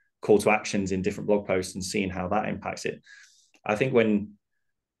putting call to actions in different blog posts and seeing how that impacts it. I think when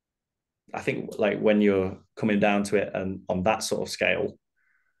you're coming down to it and on that sort of scale,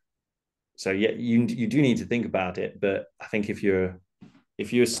 so yeah, you do need to think about it. But I think if you're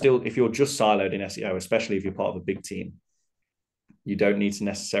just siloed in SEO, especially if you're part of a big team, you don't need to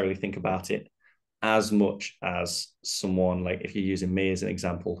necessarily think about it as much as someone, like if you're using me as an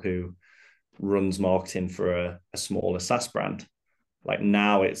example, who runs marketing for a smaller SaaS brand. Like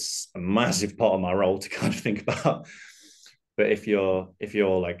now it's a massive part of my role to kind of think about. But if you're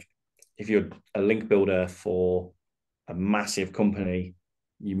a link builder for a massive company,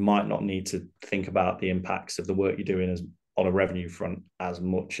 you might not need to think about the impacts of the work you're doing on a revenue front as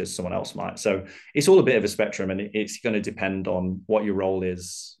much as someone else might. So it's all a bit of a spectrum, and it's going to depend on what your role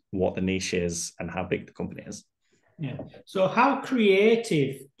is, what the niche is, and how big the company is. Yeah. So how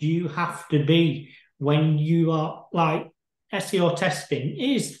creative do you have to be when you are, like, SEO testing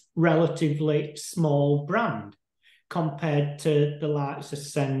is relatively small brand compared to the likes of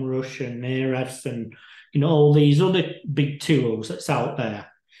SEMrush and Ahrefs and all these other big tools that's out there.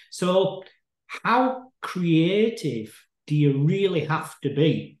 So how creative do you really have to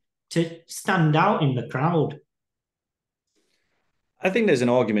be to stand out in the crowd? I think there's an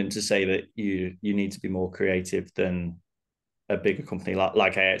argument to say that you need to be more creative than a bigger company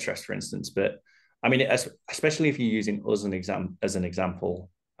like Ahrefs, for instance. But I mean, especially if you're using us as an example,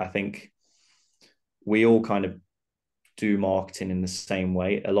 I think we all kind of do marketing in the same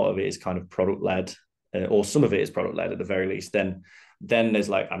way. A lot of it is kind of product led, or some of it is product led at the very least. Then there's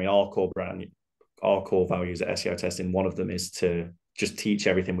like, I mean, our core values at SEO testing. One of them is to just teach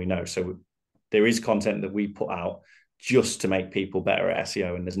everything we know. So there is content that we put out just to make people better at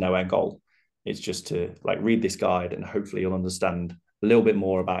SEO, and there's no end goal. It's just to like read this guide and hopefully you'll understand a little bit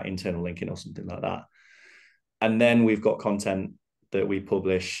more about internal linking or something like that. And then we've got content that we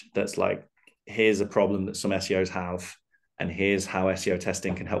publish that's like, here's a problem that some SEOs have, and here's how SEO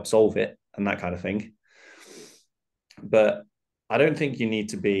testing can help solve it, and that kind of thing. But I don't think you need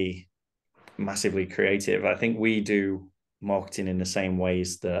to be massively creative. I think we do marketing in the same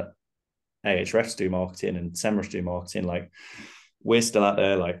ways that Ahrefs do marketing and SEMrush do marketing. Like, we're still out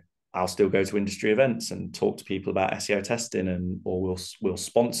there, like, I'll still go to industry events and talk to people about SEO testing, or we'll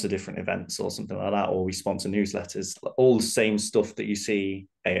sponsor different events or something like that, or we sponsor newsletters, all the same stuff that you see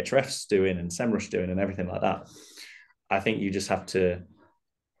Ahrefs doing and SEMrush doing and everything like that. I think you just have to,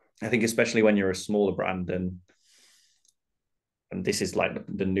 I think especially when you're a smaller brand, and this is like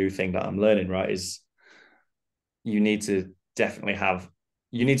the new thing that I'm learning, right, is you need to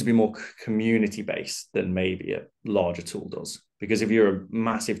be more community based than maybe a larger tool does. Because if you're a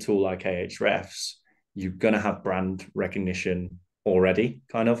massive tool like Ahrefs, you're going to have brand recognition already,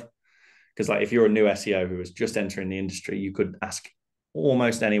 kind of. Because like if you're a new SEO who is just entering the industry, you could ask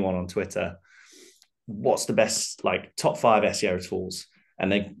almost anyone on Twitter, what's the best like top 5 SEO tools?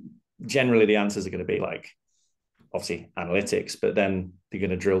 And they generally the answers are going to be like, obviously analytics, but then they're going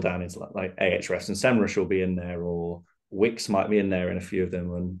to drill down into like Ahrefs and SEMrush will be in there, or Wix might be in there in a few of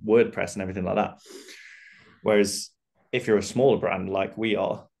them, and WordPress and everything like that. Whereas if you're a smaller brand like we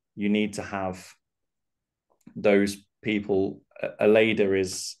are, you need to have those people. Aleda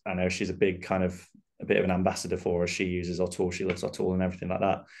is, I know she's a bit of an ambassador for us. She uses our tool, she loves our tool and everything like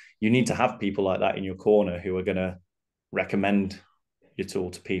that. You need to have people like that in your corner who are going to recommend your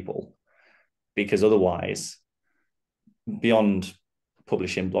tool to people, because otherwise, beyond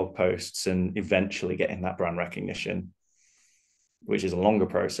publishing blog posts and eventually getting that brand recognition, which is a longer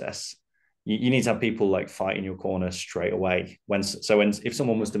process, you need to have people like fight in your corner straight away. If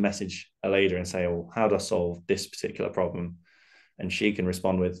someone was to message Aleda and say, oh, how do I solve this particular problem? And she can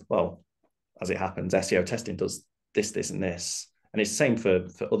respond with, well, as it happens, SEO testing does this, this, and this. And it's the same for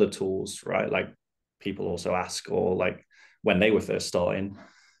other tools, right? Like people also ask, or like when they were first starting,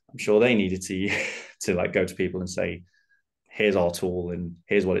 I'm sure they needed to like go to people and say, here's our tool and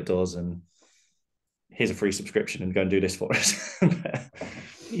here's what it does, and here's a free subscription and go and do this for us.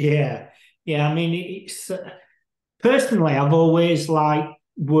 Yeah. I mean, it's personally, I've always liked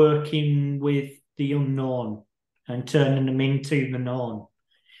working with the unknown and turning them into the known.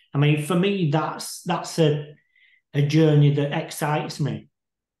 I mean, for me, that's a journey that excites me.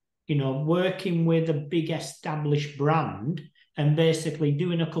 Working with a big established brand and basically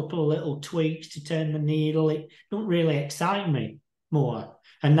doing a couple of little tweaks to turn the needle, it don't really excite me more.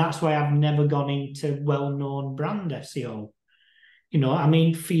 And that's why I've never gone into well-known brand SEO. I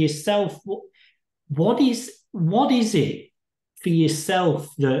mean, for yourself, what is it for yourself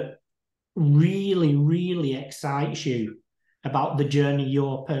that really, really excites you about the journey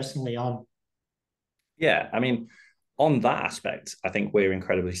you're personally on? Yeah, I mean, on that aspect, I think we're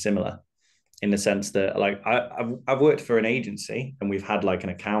incredibly similar in the sense that, like, I've worked for an agency and we've had like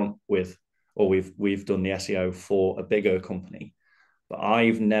an account with, or we've done the SEO for a bigger company, but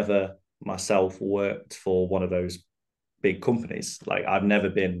I've never myself worked for one of those big companies. Like, I've never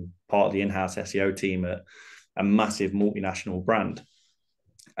been part of the in-house SEO team at a massive multinational brand.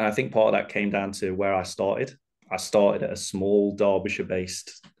 And I think part of that came down to where I started. I started at a small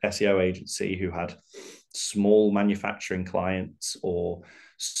Derbyshire-based SEO agency who had small manufacturing clients, or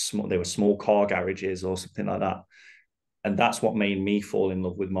they were small car garages or something like that. And that's what made me fall in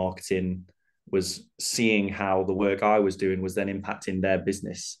love with marketing, was seeing how the work I was doing was then impacting their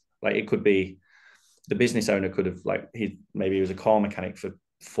business. Like, it could be the business owner could have, like, maybe he was a car mechanic for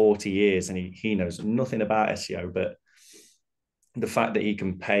 40 years and he knows nothing about SEO, but the fact that he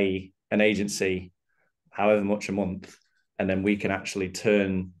can pay an agency however much a month, and then we can actually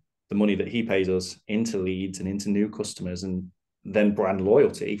turn the money that he pays us into leads and into new customers, and then brand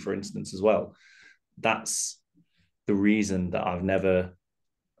loyalty, for instance, as well. That's the reason that I've never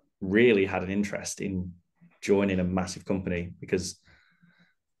really had an interest in joining a massive company, because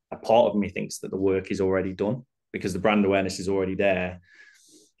a part of me thinks that the work is already done because the brand awareness is already there.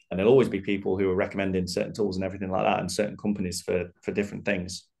 And there'll always be people who are recommending certain tools and everything like that, and certain companies for different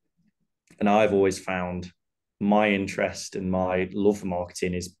things. And I've always found my interest and my love for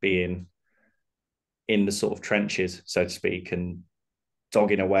marketing is being in the sort of trenches, so to speak, and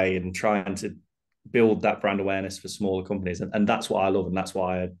dogging away and trying to build that brand awareness for smaller companies. And that's what I love. And that's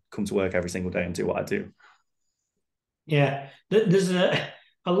why I come to work every single day and do what I do. Yeah, there's a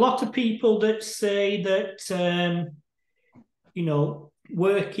lot of people that say that,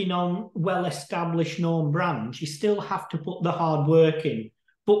 working on well-established known brands, you still have to put the hard work in.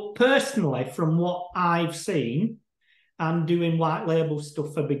 But personally, from what I've seen and doing white label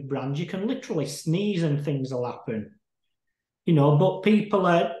stuff for big brands, you can literally sneeze and things will happen. But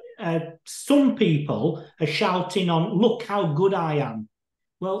some people are shouting on, look how good I am.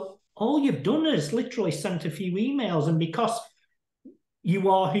 Well, all you've done is literally sent a few emails, and because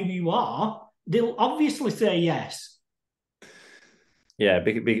you are who you are, they'll obviously say yes. Yeah,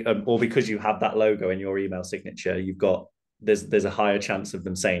 or because you have that logo in your email signature, there's a higher chance of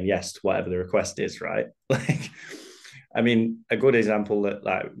them saying yes to whatever the request is, right? Like, I mean, a good example that,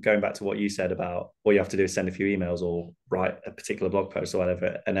 like, going back to what you said about all you have to do is send a few emails or write a particular blog post or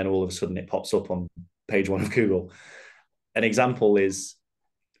whatever, and then all of a sudden it pops up on page 1 of Google. An example is,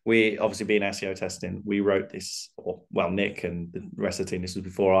 we obviously being SEO testing, we wrote this, or well, Nick and the rest of the team, this was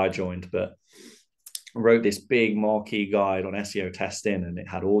before I joined, but wrote this big marquee guide on SEO testing, and it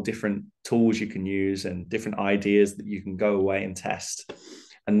had all different tools you can use and different ideas that you can go away and test.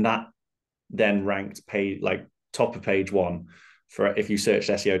 And that then ranked top of page 1 for, if you searched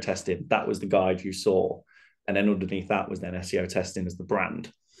SEO testing, that was the guide you saw. And then underneath that was then SEO testing as the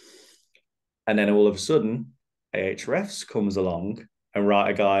brand. And then all of a sudden, Ahrefs comes along and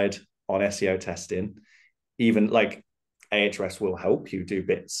write a guide on SEO testing. Even like Ahrefs will help you do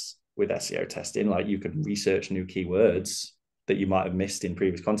bits with SEO testing, like you can research new keywords that you might have missed in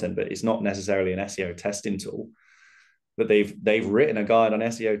previous content, but it's not necessarily an SEO testing tool. But they've written a guide on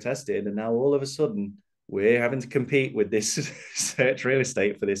SEO testing, and now all of a sudden we're having to compete with this search real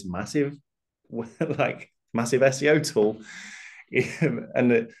estate for this massive SEO tool.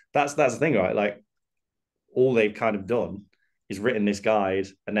 And that's the thing, right? Like, all they've kind of done is written this guide,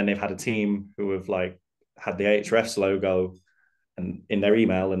 and then they've had a team who have like had the Ahrefs logo and in their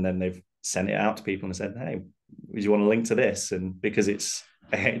email, and then they've sent it out to people and said, hey, do you want a link to this? And because it's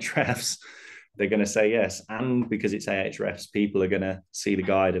Ahrefs, they're going to say yes. And because it's Ahrefs, people are going to see the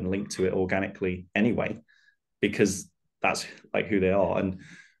guide and link to it organically anyway, because that's like who they are. And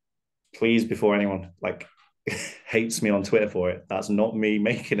please, before anyone like hates me on Twitter for it, that's not me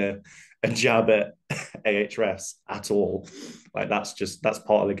making a jab at Ahrefs at all. Like, that's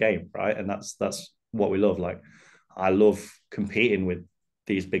part of the game, right? And that's what we love. Like, I love competing with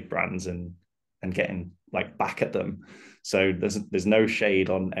these big brands and getting like back at them. So there's no shade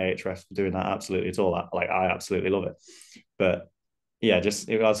on Ahrefs for doing that absolutely at all. I absolutely love it. But yeah,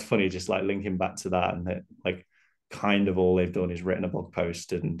 it was funny just like linking back to that, and that like kind of all they've done is written a blog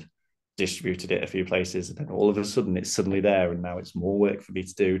post and distributed it a few places, and then all of a sudden it's suddenly there, and now it's more work for me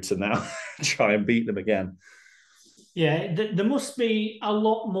to do to now try and beat them again. Yeah, there must be a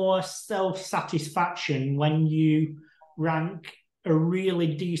lot more self-satisfaction when you rank a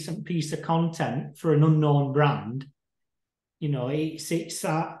really decent piece of content for an unknown brand. I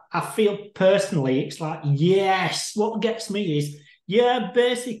feel personally, it's like, yes, what gets me is, yeah,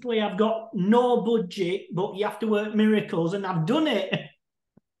 basically I've got no budget, but you have to work miracles, and I've done it.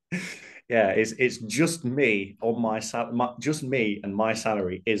 Yeah, it's just me on just me, and my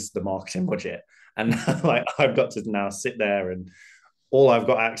salary is the marketing budget. And like, I've got to now sit there, and all I've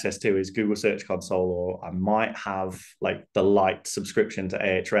got access to is Google Search Console, or I might have like the light subscription to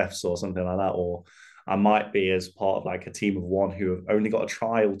Ahrefs or something like that, or I might be as part of like a team of 1 who have only got a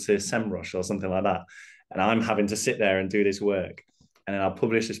trial to SEMrush or something like that. And I'm having to sit there and do this work. And then I'll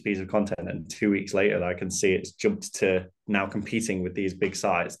publish this piece of content, and 2 weeks later, I can see it's jumped to now competing with these big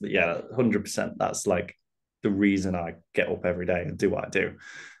sites. But yeah, 100%, that's like the reason I get up every day and do what I do.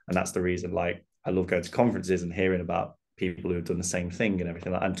 And that's the reason, like, I love going to conferences and hearing about people who've done the same thing and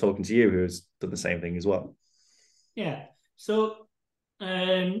everything. I'm talking to you who's done the same thing as well. Yeah. So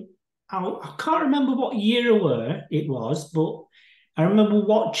I can't remember what year it was, but I remember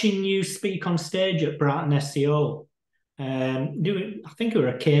watching you speak on stage at Brighton SEO. I think it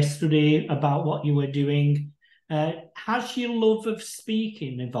was a case study about what you were doing. Has your love of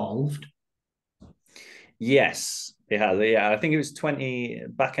speaking evolved? Yes, it has. Yeah, I think it was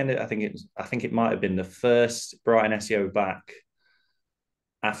back end. I think it might have been the first Brighton SEO back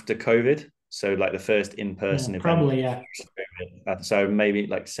after COVID. So like the first in-person event. Probably, yeah. So maybe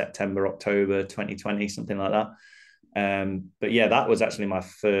like September, October 2020, something like that. But yeah, that was actually my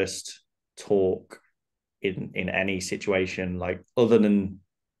first talk in any situation, like other than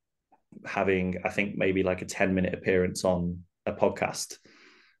having, I think maybe like a 10-minute appearance on a podcast.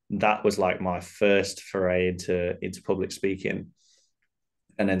 That was like my first foray into public speaking.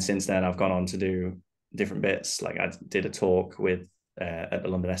 And then since then, I've gone on to do different bits. Like I did a talk with at the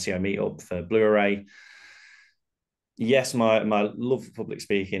London SEO meetup for Blue Array. Yes, my love for public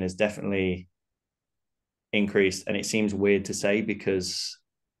speaking has definitely increased, and it seems weird to say because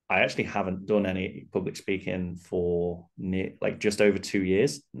I actually haven't done any public speaking for like just over 2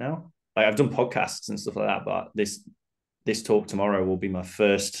 years now. Like I've done podcasts and stuff like that, but this talk tomorrow will be my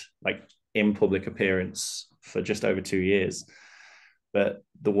first like in public appearance for just over 2 years. But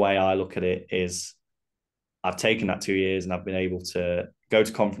the way I look at it is I've taken that 2 years and I've been able to go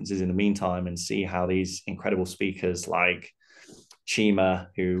to conferences in the meantime and see how these incredible speakers like Chima,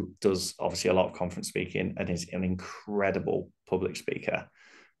 who does obviously a lot of conference speaking and is an incredible public speaker,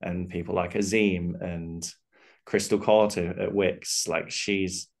 and people like Azim and Crystal Carter at Wix, like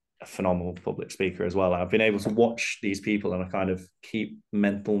she's a phenomenal public speaker as well. I've been able to watch these people and I kind of keep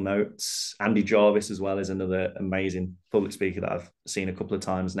mental notes. Andy Jarvis as well is another amazing public speaker that I've seen a couple of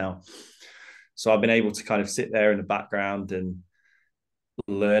times now. So I've been able to kind of sit there in the background and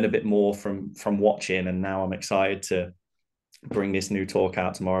learn a bit more from watching. And now I'm excited to bring this new talk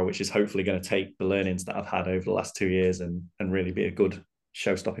out tomorrow, which is hopefully going to take the learnings that I've had over the last 2 years and really be a good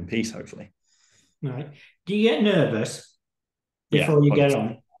show-stopping piece, hopefully. Right. Do you get nervous before Yeah, you get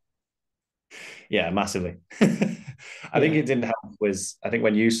on? Yeah, massively. I think it didn't help was, I think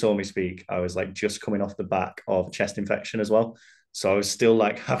when you saw me speak, I was like just coming off the back of chest infection as well. So I was still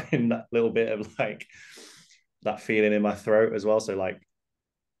like having that little bit of like that feeling in my throat as well. So like,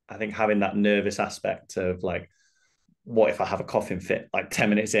 I think having that nervous aspect of like, what if I have a coughing fit like 10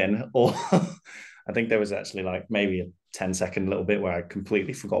 minutes in? Or I think there was actually like maybe a 10-second little bit where I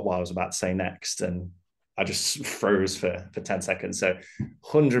completely forgot what I was about to say next. And I just froze for 10 seconds. So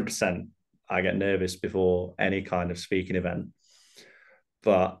 100% I get nervous before any kind of speaking event.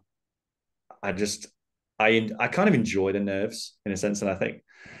 But I just, I kind of enjoy the nerves in a sense. And I think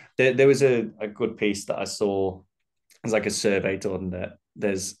there was a good piece that I saw. It's like a survey done that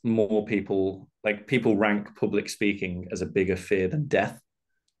there's more people, like people rank public speaking as a bigger fear than death.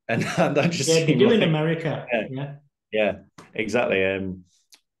 And that just Yeah, they seemed do in like, America. yeah, Yeah. yeah, exactly. And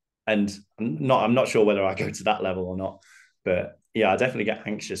I'm not sure whether I go to that level or not, but yeah, I definitely get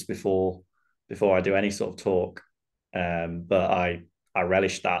anxious before I do any sort of talk. But I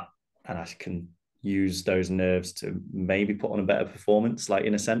relish that, and I can use those nerves to maybe put on a better performance, like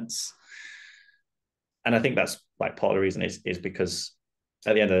in a sense. And I think that's like part of the reason is because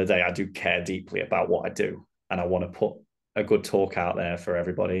at the end of the day, I do care deeply about what I do, and I want to put a good talk out there for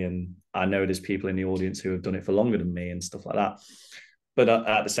everybody. And I know there's people in the audience who have done it for longer than me and stuff like that. But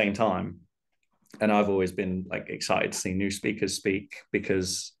at the same time, and I've always been like excited to see new speakers speak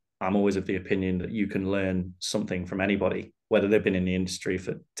because I'm always of the opinion that you can learn something from anybody, whether they've been in the industry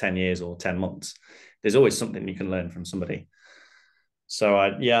for 10 years or 10 months. There's always something you can learn from somebody. So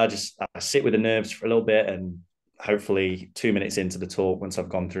I sit with the nerves for a little bit, and hopefully 2 minutes into the talk, once I've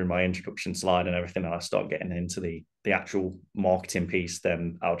gone through my introduction slide and everything, and I start getting into the actual marketing piece,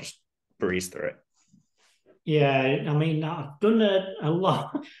 then I'll just breeze through it. Yeah, I mean, I've done a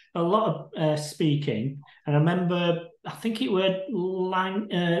lot, of speaking, and I remember, I think it was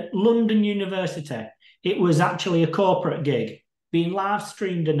London University. It was actually a corporate gig, being live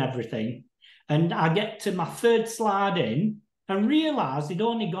streamed and everything. And I get to my third slide in and realised they'd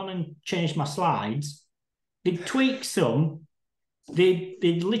only gone and changed my slides. They'd tweaked some,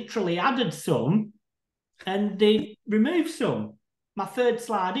 they'd literally added some, and they removed some. My third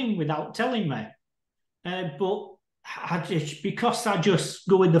slide in without telling me. But because I just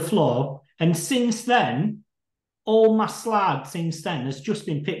go with the flow, and since then, all my slides since then has just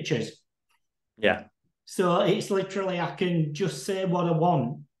been pictures. Yeah. So it's literally I can just say what I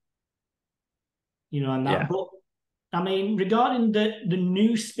want, and that. Yeah. But I mean, regarding the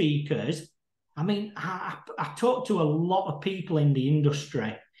new speakers, I mean, I talk to a lot of people in the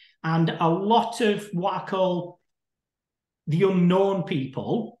industry, and a lot of what I call the unknown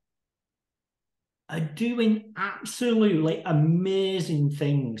people are doing absolutely amazing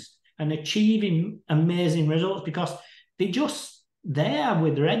things and achieving amazing results because they're just there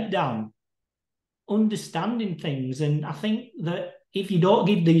with their head down, understanding things. And I think that if you don't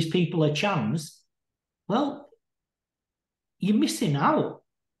give these people a chance, well, you're missing out.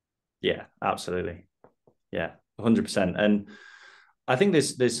 Yeah, absolutely. Yeah, 100%. And I think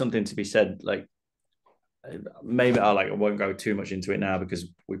there's something to be said. Like maybe I won't go too much into it now because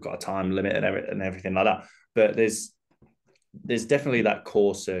we've got a time limit and everything like that. But there's definitely that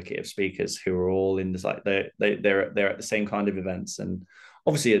core circuit of speakers who are all in this, like they're at the same kind of events, and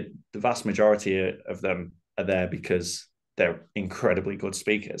obviously the vast majority of them are there because they're incredibly good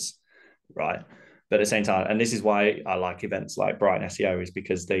speakers, right? But at the same time, and this is why I like events like Brighton SEO, is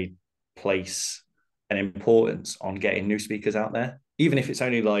because they place an importance on getting new speakers out there, even if it's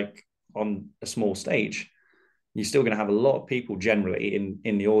only like on a small stage. You're still going to have a lot of people generally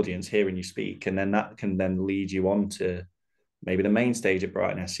in the audience hearing you speak, and then that can then lead you on to maybe the main stage at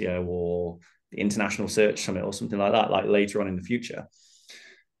Brighton SEO or the International Search Summit or something like that, like later on in the future.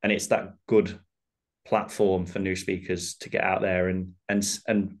 And it's that good platform for new speakers to get out there and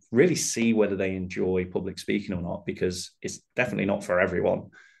really see whether they enjoy public speaking or not, because it's definitely not for everyone.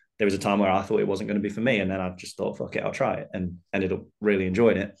 There was a time where I thought it wasn't going to be for me, and then I just thought, fuck it, I'll try it, and ended up really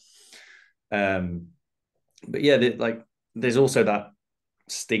enjoying it. But yeah, there's also that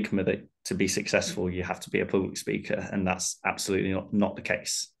stigma that to be successful you have to be a public speaker, and that's absolutely not the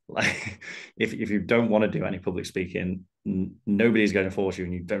case. Like if you don't want to do any public speaking, nobody's going to force you,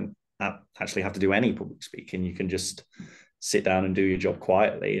 and you don't actually have to do any public speaking. You can just sit down and do your job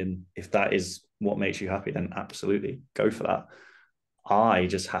quietly, and if that is what makes you happy, then absolutely go for that. I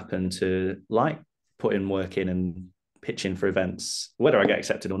just happen to like putting work in and pitching for events, whether I get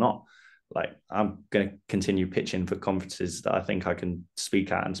accepted or not. Like I'm going to continue pitching for conferences that I think I can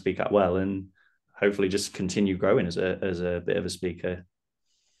speak at and speak at well, and hopefully just continue growing as a bit of a speaker.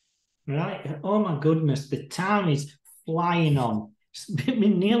 Right. Oh my goodness, the time is flying on. It's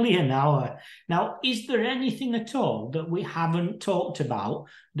been nearly an hour. Now, is there anything at all that we haven't talked about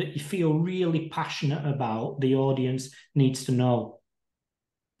that you feel really passionate about, the audience needs to know?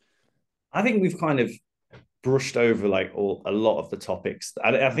 I think we've kind of brushed over like a lot of the topics.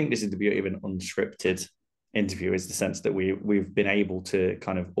 I think this is the beauty of an unscripted interview, is the sense that we've been able to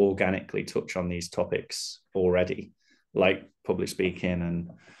kind of organically touch on these topics already, like public speaking and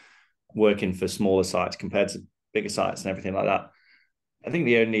working for smaller sites compared to bigger sites and everything like that. I think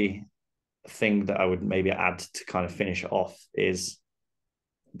the only thing that I would maybe add to kind of finish it off is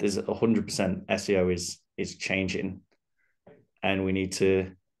there's 100% SEO is changing, and we need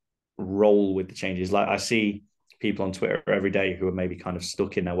to roll with the changes. Like I see people on Twitter every day who are maybe kind of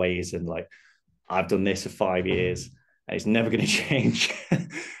stuck in their ways, and like, I've done this for 5 years and it's never going to change and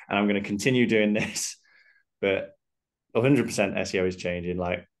I'm going to continue doing this. But 100% SEO is changing.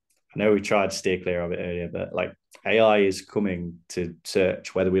 Like I know we tried to steer clear of it earlier, but like AI is coming to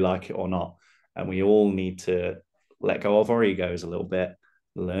search whether we like it or not, and we all need to let go of our egos a little bit,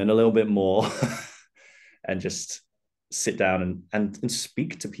 learn a little bit more and just sit down and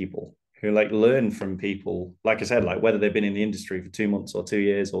speak to people who like learn from people. Like I said, like whether they've been in the industry for 2 months or 2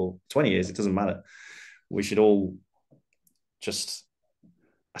 years or 20 years, it doesn't matter. We should all just,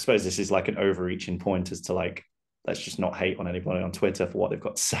 I suppose this is like an overreaching point as to like, let's just not hate on anybody on Twitter for what they've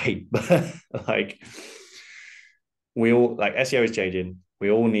got to say. But like we all, like SEO is changing.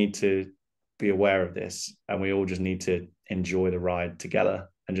 We all need to be aware of this, and we all just need to enjoy the ride together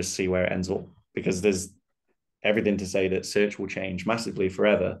and just see where it ends up, because there's everything to say that search will change massively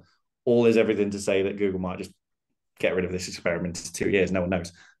forever. All is everything to say that Google might just get rid of this experiment in 2 years. No one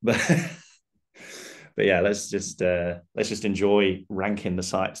knows. But but yeah, let's just enjoy ranking the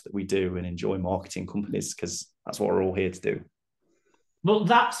sites that we do and enjoy marketing companies, because that's what we're all here to do. But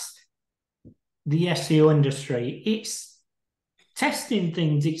that's the SEO industry. It's testing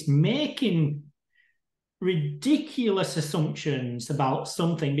things, it's making ridiculous assumptions about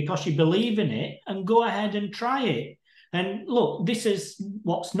something because you believe in it, and go ahead and try it. And look, this is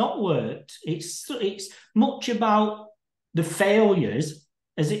what's not worked. It's much about the failures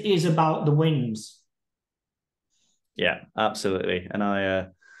as it is about the wins. Yeah, absolutely. And I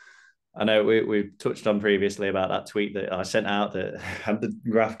know we touched on previously about that tweet that I sent out that had the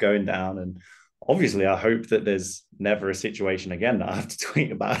graph going down, and obviously I hope that there's never a situation again that I have to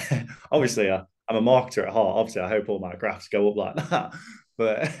tweet about it. Obviously I'm a marketer at heart. Obviously I hope all my graphs go up like that.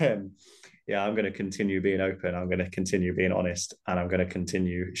 But yeah, I'm going to continue being open. I'm going to continue being honest, and I'm going to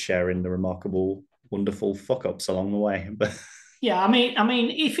continue sharing the remarkable, wonderful fuck ups along the way. But yeah, I mean,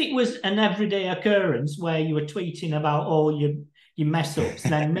 if it was an everyday occurrence where you were tweeting about all your mess ups,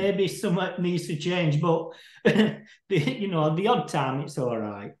 then maybe something needs to change. But the odd time it's all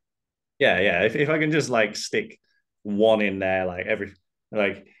right. yeah. If I can just like stick one in there, like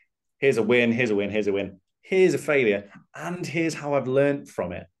like here's a win, here's a win, here's a win, here's a failure, and here's how I've learned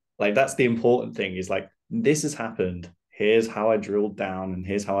from it. Like that's the important thing, is like, this has happened. Here's how I drilled down, and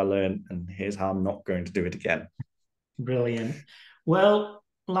here's how I learned, and here's how I'm not going to do it again. Brilliant. Well,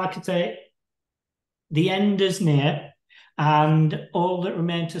 like I say, the end is near, and all that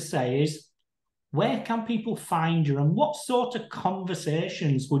remains to say is, where can people find you, and what sort of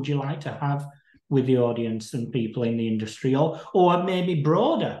conversations would you like to have with the audience and people in the industry, or maybe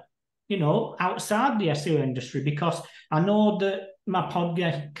broader, outside the SEO industry? Because I know that my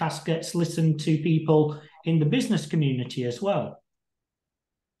podcast gets listened to people in the business community as well.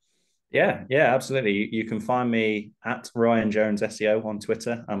 Yeah, absolutely. You can find me at Ryan Jones SEO on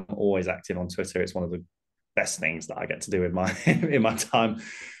Twitter. I'm always active on Twitter. It's one of the best things that I get to do in my in my time.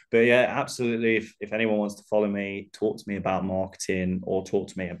 But yeah, absolutely. If anyone wants to follow me, talk to me about marketing, or talk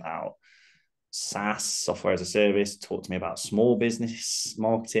to me about SaaS, software as a service, talk to me about small business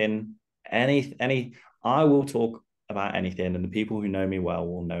marketing, any, I will talk about anything, and the people who know me well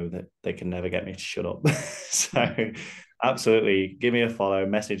will know that they can never get me to shut up. So absolutely, give me a follow,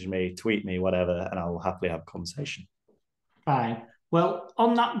 message me, tweet me, whatever, and I will happily have a conversation. Fine. Well,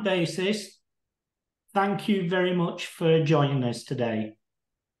 on that basis, thank you very much for joining us today.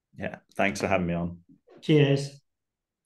 Yeah, thanks for having me on. Cheers.